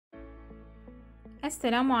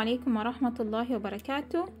Assalamu alaikum wa rahmatullahi wa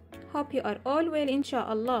barakatuh. Hope you are all well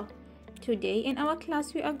inshallah. Today in our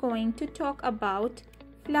class we are going to talk about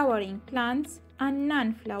flowering plants and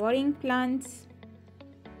non-flowering plants.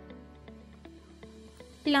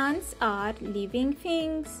 Plants are living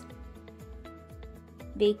things.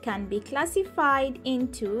 They can be classified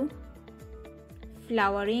into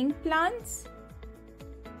flowering plants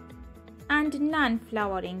and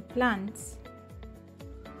non-flowering plants.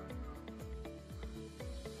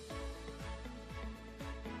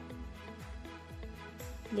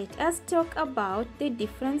 Let us talk about the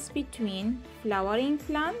difference between flowering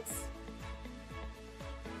plants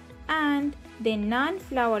and the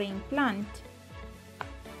non-flowering plant.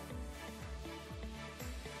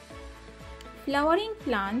 Flowering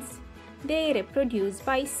plants, they reproduce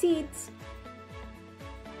by seeds.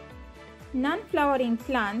 Non-flowering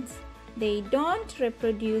plants, they don't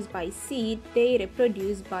reproduce by seed, they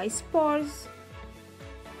reproduce by spores.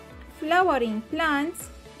 Flowering plants,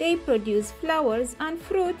 they produce flowers and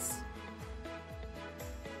fruits.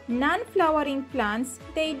 Non-flowering plants,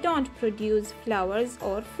 they don't produce flowers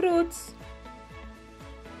or fruits.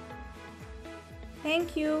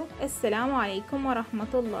 Thank you. Assalamu alaikum wa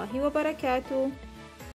rahmatullahi wa barakatuh.